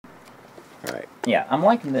Right. Yeah, I'm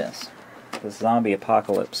liking this. This zombie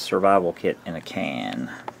apocalypse survival kit in a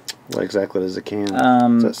can. What exactly is a can?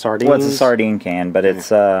 Is that sardines? Well, it's a sardine can, but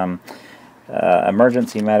it's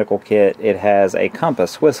emergency medical kit. It has a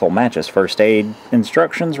compass, whistle, matches, first aid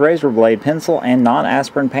instructions, razor blade, pencil, and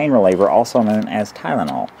non-aspirin pain reliever, also known as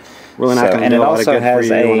Tylenol. Really not going to do a lot of good for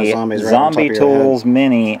you when a zombie's right on top of your Zombie Tools head.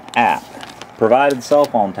 Mini app. Provided cell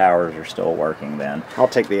phone towers are still working then. I'll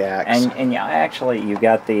take the axe. And yeah, actually, you've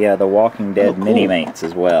got the Walking Dead cool. mini-mates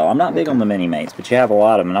as well. I'm not big on the mini-mates, but you have a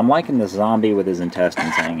lot of them. And I'm liking this zombie with his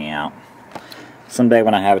intestines hanging out. Someday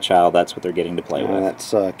when I have a child, that's what they're getting to play with.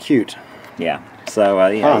 That's cute. Yeah. So,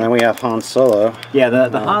 yeah. Oh, and then we have Han Solo. Yeah,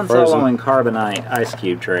 the Han Frozen. Solo and Carbonite ice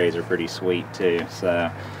cube trays are pretty sweet, too.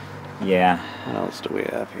 So, yeah. What else do we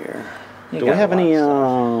have here? You Do we got have a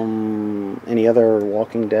lot any any other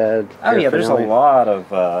Walking Dead? Oh yeah, there's a paraphernalia? lot of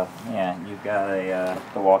yeah. You've got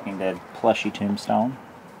the Walking Dead plushie tombstone.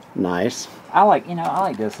 Nice. I like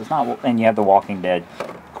this. It's not, and you have the Walking Dead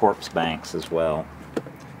corpse banks as well.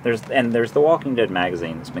 There's the Walking Dead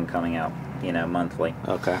magazine that's been coming out, monthly.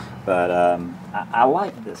 Okay. But I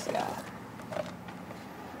like this guy.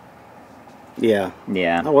 Yeah.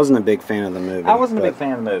 Yeah. I wasn't a big fan of the movie. I wasn't a big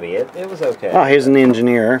fan of the movie. It was okay. Oh, here's an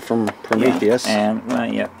engineer from Prometheus. Yeah.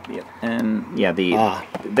 And yep. And yeah,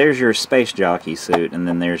 there's your space jockey suit, and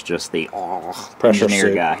then there's just the pressure engineer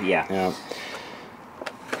suit guy. Yeah. Yeah.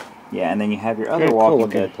 Yeah, and then you have your other Very Walking cool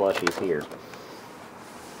Dead plushies here.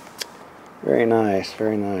 Very nice.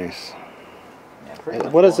 Very nice. Yeah, pretty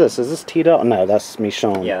much What is all. this? Is this T-Dog? No, that's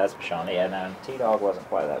Michonne. Yeah, that's Michonne. Yeah, no, T-Dog wasn't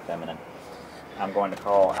quite that feminine. I'm going to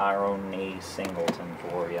call Irony Singleton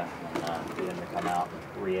for you and get him to come out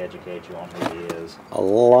and re-educate you on who he is. A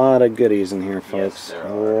lot of goodies in here, Yes, folks. there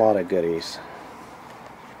A are. lot of goodies.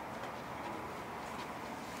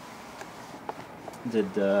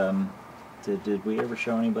 Did we ever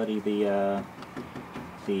show anybody the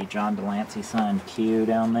John Delancey signed Q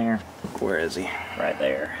down there? Where is he? Right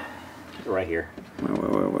there. Right here.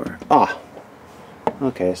 Where? Ah.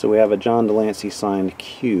 Okay, so we have a John Delancey signed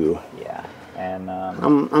Q. Yeah. And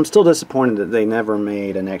I'm still disappointed that they never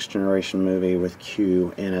made a Next Generation movie with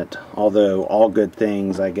Q in it. Although All Good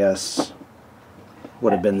Things, I guess,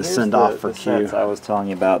 would have been the here's send-off for the Q. sets I was telling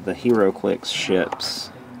you about, the HeroClix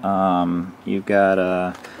ships. You've got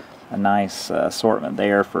a nice assortment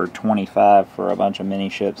there for $25 for a bunch of mini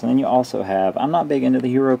ships, and then you also have, I'm not big into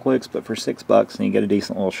the HeroClix, but for $6 and you get a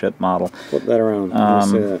decent little ship model. Flip that around. Let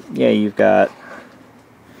me see that. Yeah, you've got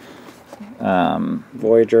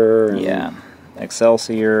Voyager. And yeah,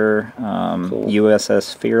 Excelsior, Cool.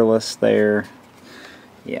 USS Fearless there.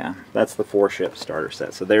 Yeah, that's the 4-ship starter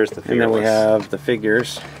set. So there's the Fearless. And then we have the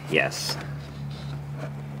figures. Yes.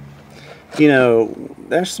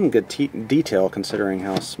 There's some good detail considering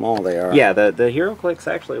how small they are. Yeah, the HeroClix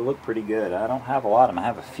actually look pretty good. I don't have a lot of them. I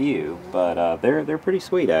have a few, but they're pretty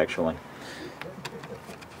sweet actually.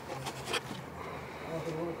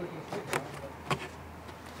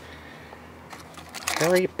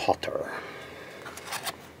 Harry Potter.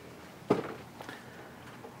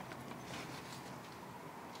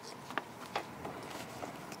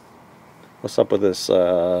 What's up with this?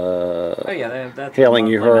 Oh yeah, that's Hailing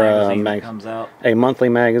a monthly Uhura magazine that comes out. a monthly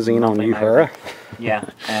magazine Monthly on Uhura. Yeah,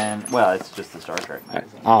 and well, it's just the Star Trek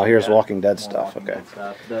magazine. Oh, here's Yeah, Walking Dead more stuff. Walking Okay. Dead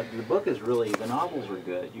stuff. The book is really, the novels are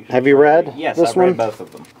good. You should Have you try read it. Yes, this I've read one? both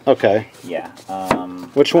of them. Okay. Yeah.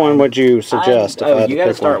 Which one would you suggest? If I had You to got to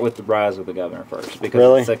pick start one? with The Rise of the Governor first, because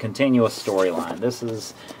Really? it's a continuous storyline. This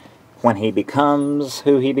is when he becomes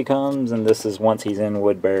who he becomes, and this is once he's in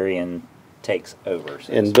Woodbury and takes over. So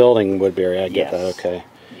to In speak. building Woodbury, I get Yes. that. Okay.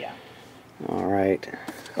 Yeah. All right.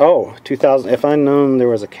 Oh, 2000. If I'd known there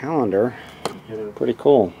was a calendar, pretty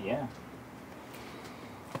cool. Yeah.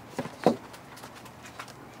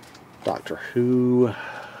 Doctor Who.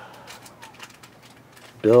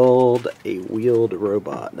 Build a wheeled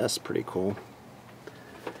robot. That's pretty cool.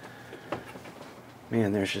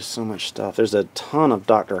 Man, there's just so much stuff. There's a ton of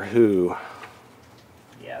Doctor Who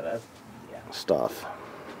Yeah, that's stuff.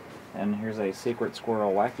 And here's a Secret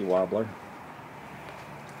Squirrel Wacky Wobbler.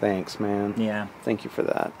 Thanks, man. Yeah. Thank you for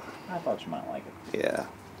that. I thought you might like it. Yeah.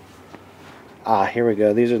 Ah, here we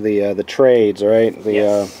go. These are the trades, right?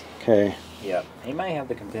 Yes. Okay. Yep. He may have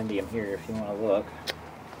the compendium here if you want to look.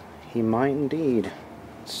 He might indeed.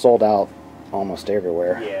 Sold out almost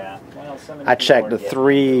everywhere. Yeah. Well, some of I people checked are the getting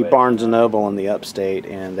 3 into it. Barnes & Noble in the upstate,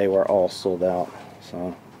 and they were all sold out.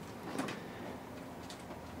 So,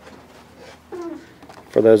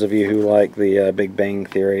 for those of you who like the Big Bang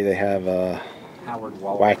Theory, they have Howard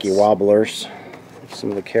Wallace. Wacky Wobblers. Some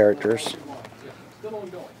of the characters.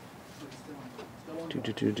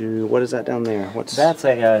 What is that down there? What's That's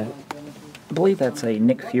a I believe that's a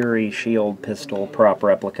Nick Fury shield pistol prop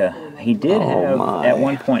replica. He did have, my. at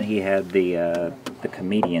one point he had the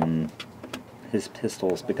comedian, his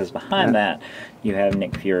pistols, because behind that you have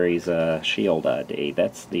Nick Fury's shield ID.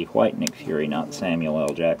 That's the white Nick Fury, not Samuel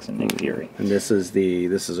L. Jackson Nick Fury. And this is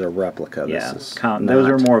a replica. Yeah, This is those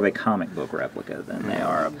are more of a comic book replica than they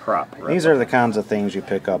are a prop replica. These are the kinds of things you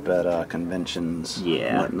pick up at conventions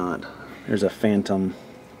and whatnot. There's a phantom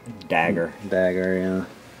dagger. Yeah.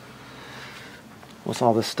 What's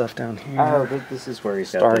all this stuff down here? Oh, this is where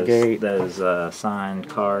he's got those signed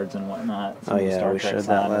cards and whatnot. Oh yeah, we showed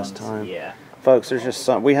that last time. Yeah. Folks, there's just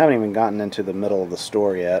some. We haven't even gotten into the middle of the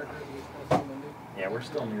store yet. Yeah, we're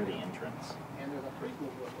still near the entrance.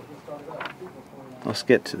 Let's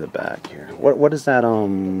get to the back here. What is that? Oh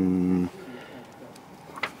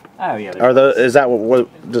yeah. Is that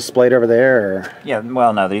what displayed over there? Or? Yeah.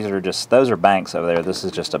 Well, no, those are banks over there. This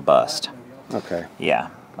is just a bust. Okay. Yeah.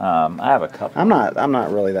 I have a couple. I'm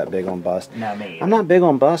not really that big on bust. No, me either. I'm not big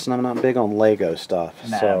on bust, and I'm not big on Lego stuff.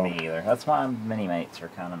 No, so. me either. That's why mini mates are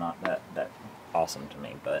kind of not that awesome to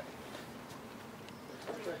me. But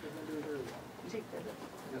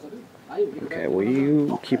okay, will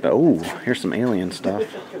you keep it? Ooh, here's some alien stuff.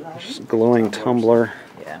 Just glowing tumbler.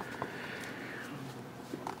 Yeah.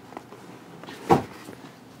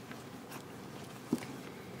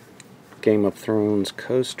 Game of Thrones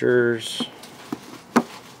coasters.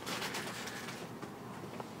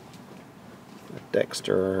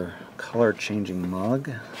 Dexter color changing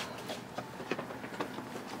mug.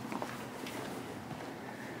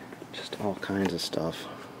 Just all kinds of stuff.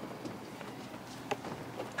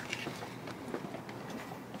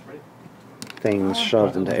 Things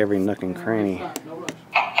shoved into every nook and cranny.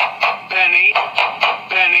 Penny.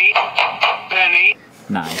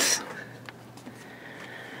 Nice.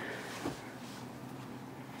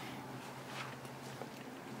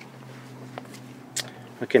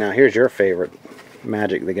 Okay, now here's your favorite.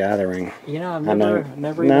 Magic the Gathering. You know, I've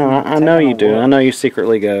never. No, I know you do. I know you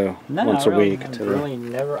secretly go once a week to the. Really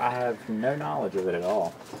never. I have no knowledge of it at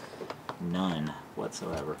all. None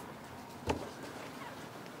whatsoever. What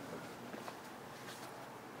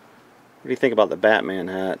do you think about the Batman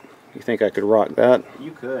hat? You think I could rock that?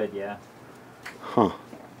 You could, yeah. Huh.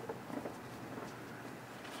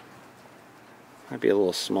 Might be a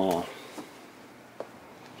little small.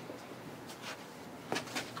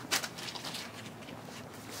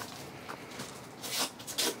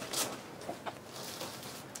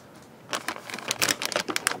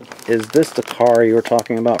 Is this the car you were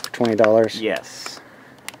talking about for $20? Yes.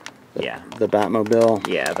 Yeah. The Batmobile?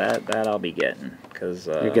 Yeah, that I'll be getting. Cause,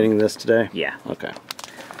 you're getting this today? Yeah. Okay.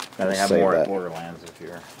 Now they have more at Borderlands if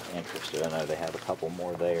you're interested. I know they have a couple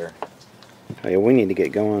more there. Oh, yeah, we need to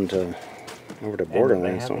get going over to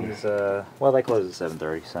Borderlands. They have these, well, they close at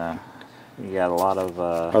 7:30, so you got a lot of...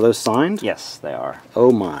 Are those signed? Yes, they are.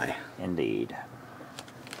 Oh my. Indeed.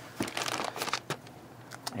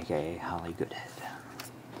 AKA Holly Goodhead.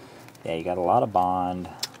 Yeah, you got a lot of Bond.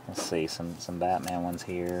 Let's see, some Batman ones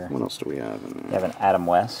here. What else do we have? You have an Adam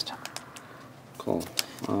West. Cool.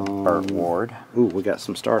 Burt Ward. Ooh, we got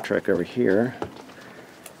some Star Trek over here.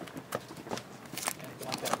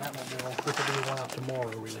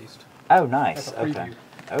 Oh, nice. Okay.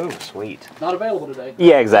 Oh, sweet. Not available today.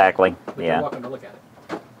 Yeah, exactly. But yeah. You're welcome to look at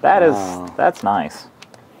it. That's nice.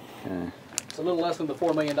 Okay. It's a little less than the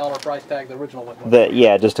 $4 million price tag the original one was.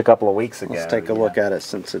 Yeah, just a couple of weeks ago. Let's take a look at it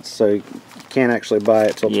since it's so you can't actually buy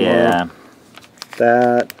it till tomorrow. Yeah.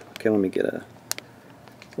 That. Okay, let me get a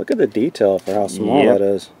look at the detail for how small that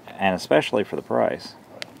is. And especially for the price.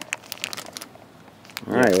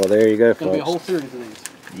 All right, well there you go, It's going to be a whole folks. series of these.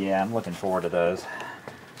 Yeah, I'm looking forward to those.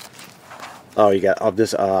 Oh, you got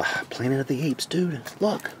this Planet of the Apes, dude.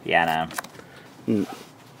 Look. Yeah, I know.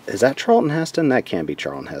 Is that Charlton Heston? That can't be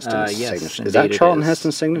Charlton Heston's Yes, signature. Is that Charlton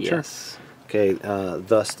Heston's signature? Yes. Okay,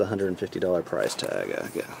 thus the $150 price tag.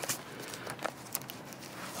 Yeah.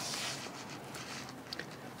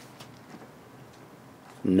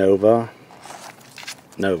 Nova.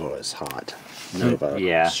 Nova is hot. Nova,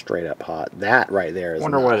 Yeah. straight up hot. That right there is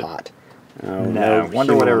Wonder not what- hot. No,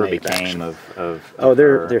 wonder human whatever ape became action. of Oh,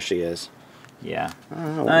 her. there she is. Yeah.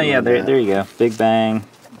 Oh Yeah, there you go. Big Bang.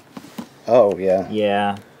 Oh yeah.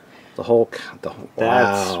 Yeah. The whole.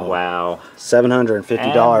 That's Wow. wow.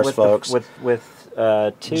 $750, And folks. with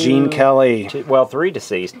two. Gene Kelly. Three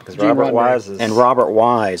deceased because Gene Robert Roddenberry. Wise is. And Robert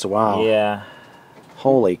Wise. Wow. Yeah.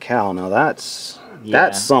 Holy cow! Now that's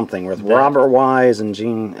Yeah. something with That- Robert Wise and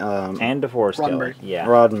Gene And DeForest Kelly. Roddenberry. Yeah.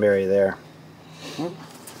 Roddenberry there.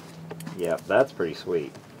 Yeah, that's pretty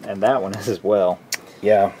sweet. And that one is as well.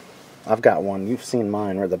 Yeah, I've got one. You've seen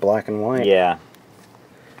mine, where the black and white. Yeah.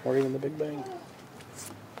 Party in the Big Bang.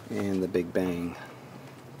 And the Big Bang.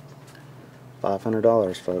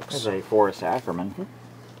 $500, folks. There's a Forrest Ackerman.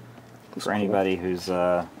 For anybody who's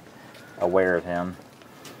aware of him.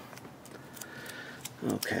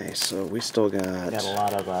 Okay, so we still got a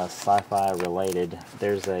lot of sci-fi related.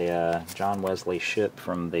 There's a John Wesley ship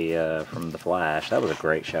from the Flash. That was a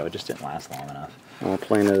great show. It just didn't last long enough.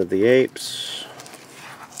 Planet of the Apes.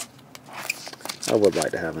 I would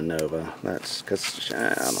like to have a Nova. That's because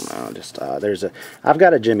I don't know. Just I've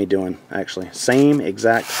got a Jimmy doing actually. Same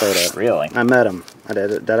exact photo. Really? I met him.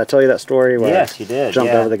 Did I tell you that story? Where Yes, you did.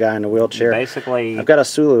 Jumped over the guy in the wheelchair. Basically, I've got a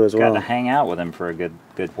Sulu as well. Got to hang out with him for a good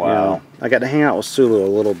while. Yeah, I got to hang out with Sulu a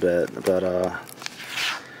little bit, but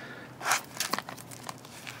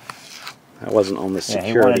I wasn't on the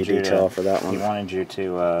security detail for that one. He wanted you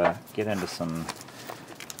to get into some.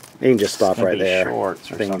 You can just stop right there.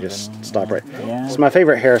 Shorts or you can something. just stop right. Yeah. It's my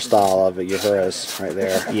favorite hairstyle of Uhura's right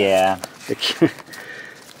there. Yeah.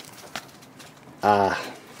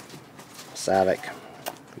 Savick.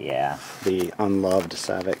 Yeah. The unloved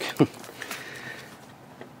Savick.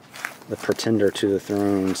 The pretender to the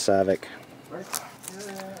throne, Savick.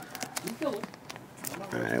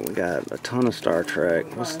 Alright, we got a ton of Star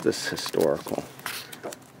Trek. What's this historical?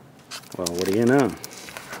 Well, what do you know?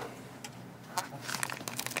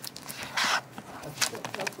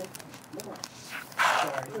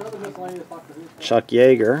 Chuck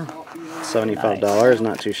Yeager, $75,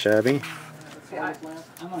 not too shabby.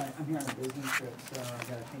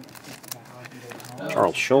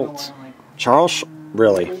 Charles Schultz.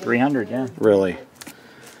 Really? 300, yeah. Really?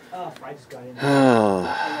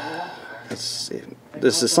 Let's see.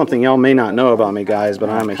 This is something y'all may not know about me, guys, but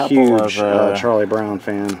I'm a huge Charlie Brown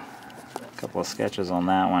fan. A couple of sketches on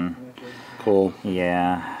that one. Cool.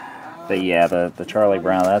 Yeah. But yeah, the Charlie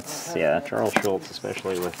Brown, that's, Charles Schultz,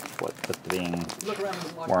 especially with being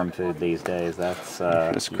worm food these days, that's...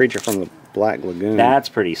 this creature from the Black Lagoon. That's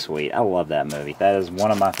pretty sweet. I love that movie. That is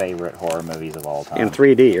one of my favorite horror movies of all time. In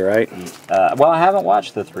 3D, right? Well, I haven't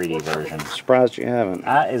watched the 3D version. Surprised you haven't.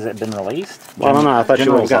 Has it been released? Well, I don't know. I thought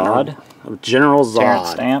you would have gotten General Zod. Terrence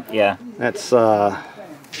Stamp, yeah. That's, wow,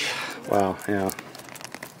 yeah.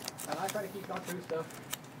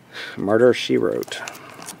 Murder, She Wrote.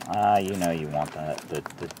 You know you want that. The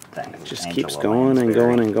thing. It just keeps going and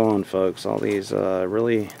going and going, folks. All these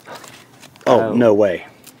really... Oh, no way.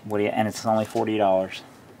 And it's only $40.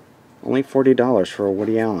 Only $40 for a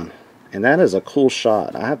Woody Allen. And that is a cool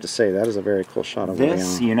shot. I have to say, that is a very cool shot of Woody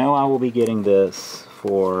Allen. You know, I will be getting this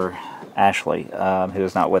for Ashley, who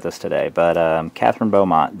is not with us today. But Catherine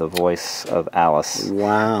Beaumont, the voice of Alice,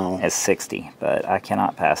 wow, is 60. But I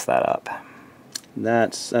cannot pass that up.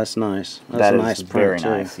 That's nice. That's that a is nice very print,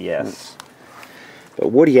 nice, too. yes.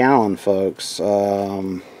 But Woody Allen, folks,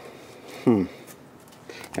 I'm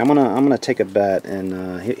gonna take a bet,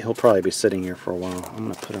 and he'll probably be sitting here for a while. I'm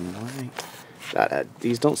gonna put him right.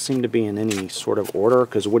 These don't seem to be in any sort of order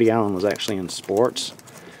because Woody Allen was actually in sports,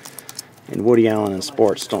 and Woody Allen and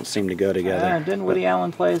sports don't seem to go together. Didn't Woody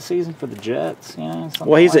Allen play a season for the Jets? You know,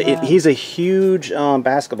 well, he's a huge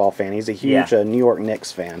basketball fan. He's a huge New York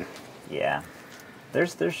Knicks fan. Yeah.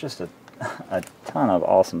 There's just a ton of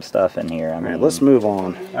awesome stuff in here. I mean, all right, let's move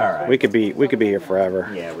on. All right. We could be here forever.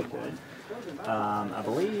 Yeah, we could. I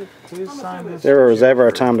believe who signed this? If there was ever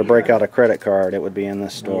a time to break out a credit card, it would be in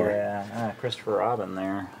this store. Yeah, Christopher Robin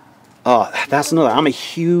there. Oh, that's another. I'm a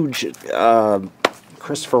huge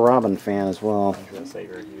Christopher Robin fan as well. I was gonna say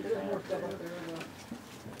you're a huge fan.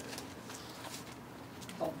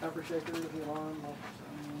 Salt and pepper shakers,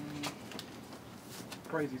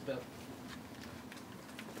 crazy stuff.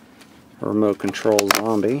 A remote control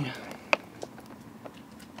zombie.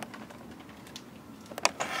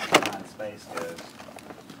 Space goes.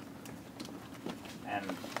 And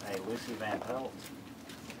a Lucy Van Pelt.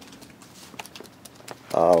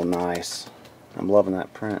 Oh, nice. I'm loving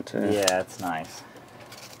that print too. Yeah, it's nice.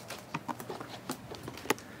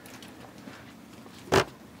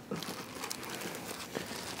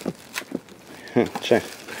 Check.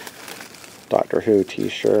 Doctor Who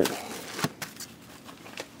t-shirt.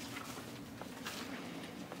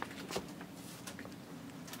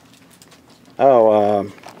 Oh,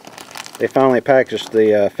 they finally packaged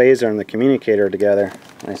the phaser and the communicator together.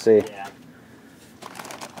 I see. Yeah.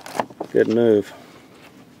 Good move.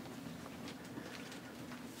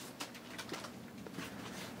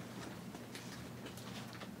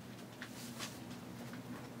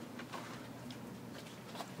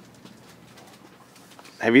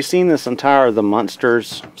 Have you seen this entire The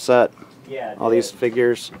Munsters set? Yeah. All these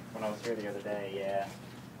figures? When I was here the other day, yeah.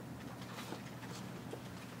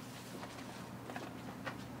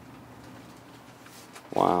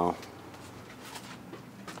 Wow.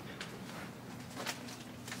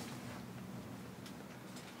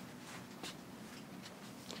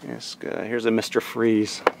 Yes, good. Here's a Mr.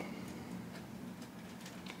 Freeze.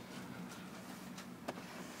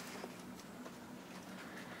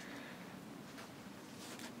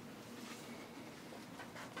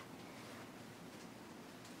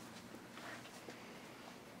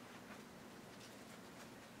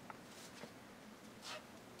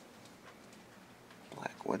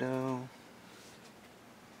 Black Widow.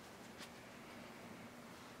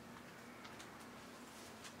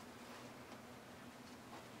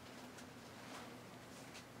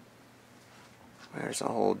 There's a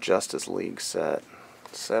whole Justice League set.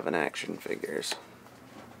 7 action figures.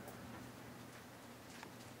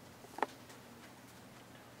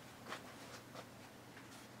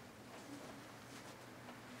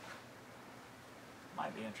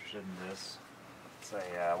 Might be interested in this. It's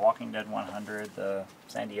a Walking Dead 100, the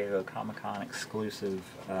San Diego Comic-Con exclusive,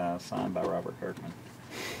 signed by Robert Kirkman.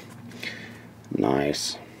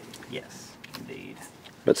 Nice. Yes, indeed.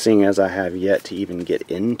 But seeing as I have yet to even get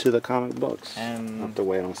into the comic books, I And have to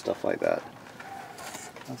wait on stuff like that.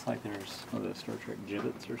 looks like there's one of those Star Trek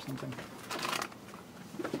gibbets or something.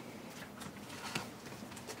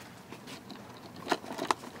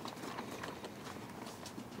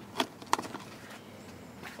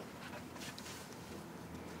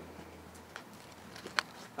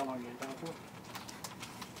 How long are you in town for?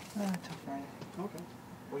 Till Friday. Okay.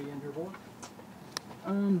 What are you in here for?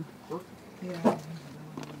 Work? Yeah.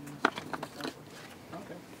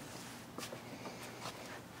 Okay.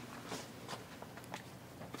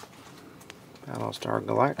 Battlestar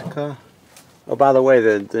Galactica. Oh, by the way,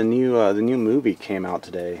 the new movie came out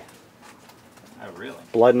today. Oh, really?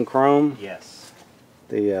 Blood and Chrome, Yes.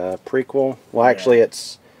 the prequel. Well, actually, I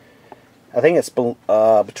think it's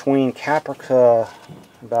between Caprica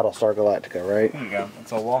and Battlestar Galactica, right? There you go.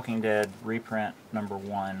 It's a Walking Dead reprint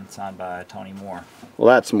 #1, signed by Tony Moore. Well,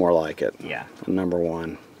 that's more like it. Yeah.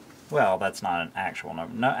 #1. Well, that's not an actual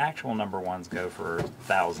number. No, actual #1s go for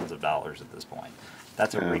thousands of dollars at this point.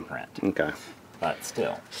 That's a Yeah. reprint, Okay. but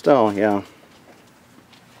still. Still, yeah.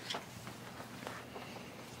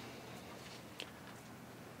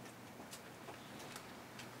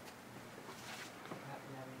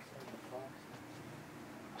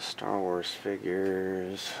 Star Wars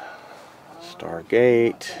figures.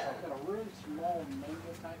 Stargate. I've got a really small manga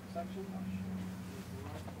type section.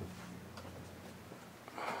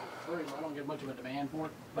 I don't get much of a demand for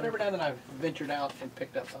it, but every now and then I've ventured out and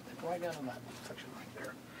picked up something right down in that section right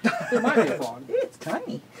there. There might be a frog. It's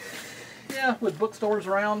tiny. Yeah, with bookstores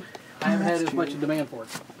around, I haven't had as much demand for it.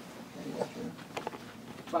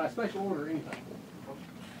 But I special order anything.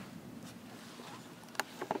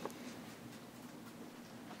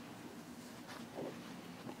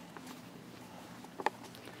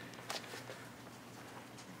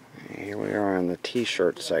 Here we are in the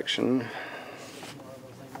t-shirt section.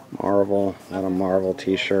 Marvel, a lot of Marvel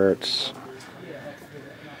t-shirts.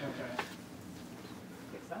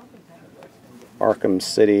 Arkham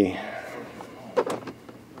City.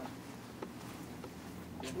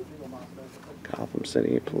 Gotham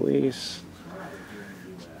City Police.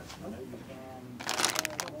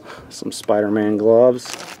 Some Spider-Man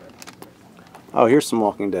gloves. Oh, here's some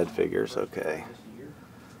Walking Dead figures, okay.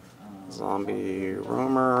 Zombie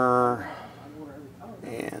Roamer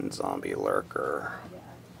and Zombie Lurker.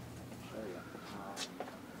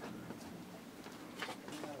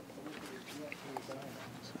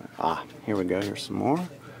 Ah, here we go. Here's some more.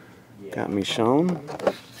 Got me shown.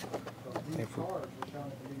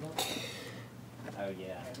 Oh,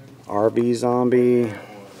 yeah. RB Zombie.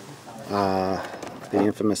 The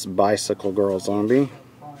infamous Bicycle Girl Zombie.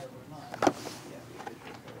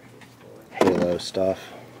 Halo stuff.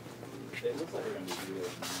 It looks like they're going to be really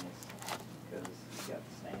nice because you got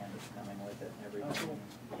the stand that's coming with it and everything.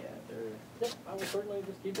 Yeah, they're. Yep, I will certainly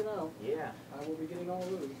just keep it out. Yeah. I will be getting all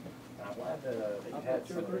those. I'm glad that you I've had got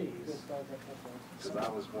 2 some or of 3. these. Because I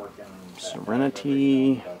was working.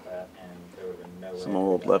 Serenity. About that, and there would have been no Some way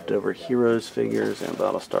old to go leftover Heroes figures and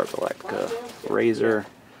Battlestar Galactica Razor.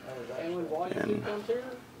 And when Washington And comes here,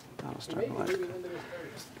 Battlestar maybe Galactica. moving into this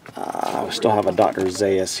I still have a Dr.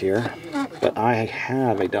 Zaius here, but I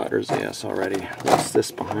have a Dr. Zaius already. What's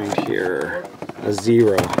this behind here? A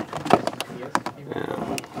Zero.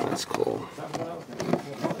 Yeah, that's cool.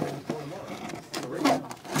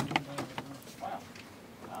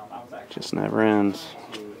 Just never ends.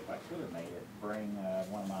 if I could have made it, bring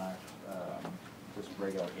one of my just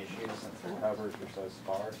regular issues since the covers are so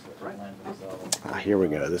sparse that they lend themselves. Ah, here we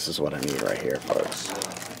go. This is what I need right here, folks.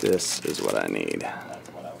 This is what I need. That's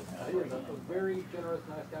what I was going to he is a very generous,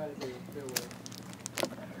 nice guy to deal with.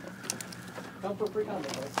 Come for free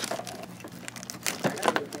comment, right?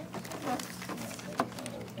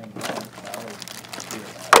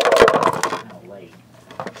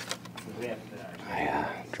 I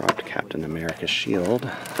dropped Captain America's shield.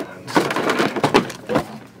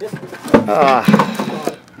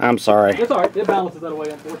 I'm sorry. It's alright, it balances that away,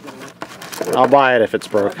 unfortunately. I'll buy it if it's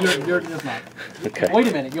broke. You're just not. Okay. Wait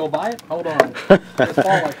a minute, you'll buy it? Hold on. This fall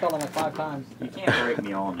I fell on it 5 times. You can't break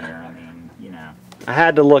me on here. I mean, you know. I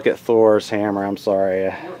had to look at Thor's hammer. I'm sorry.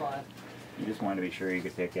 You're fine. You just wanted to be sure you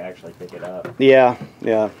could actually pick it up. Yeah,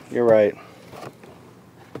 you're right.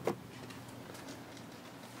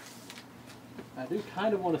 I do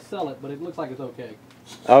kind of want to sell it, but it looks like it's okay.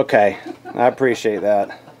 Okay, I appreciate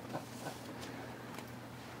that.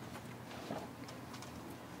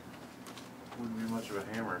 Wouldn't be much of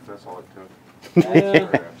a hammer if that's all it took.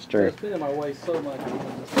 Yeah, It's true. it's been in my way so much.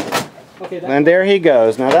 Okay, And there he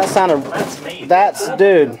goes. Now that sounded. That's me.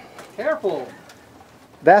 Dude. Careful.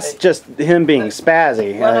 That's just him being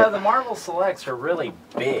spazzy. Well, no, the Marvel Selects are really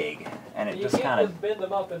big, and it You just can't kind of just bend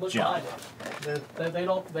them up and look jump. behind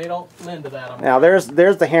it. They don't lend to that. Now there's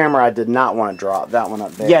the hammer I did not want to drop. That one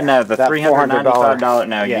up there. Yeah, no, the That $395.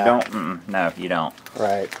 No, Yeah. you don't. No, you don't.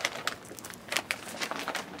 Right.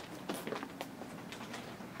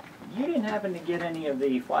 You didn't happen to get any of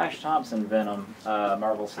the Flash Thompson Venom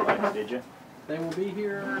Marvel Selects, did you? They will be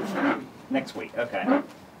here. Next week. Okay.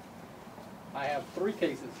 I have 3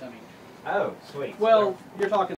 cases coming. Oh, sweet. Well, you're talking.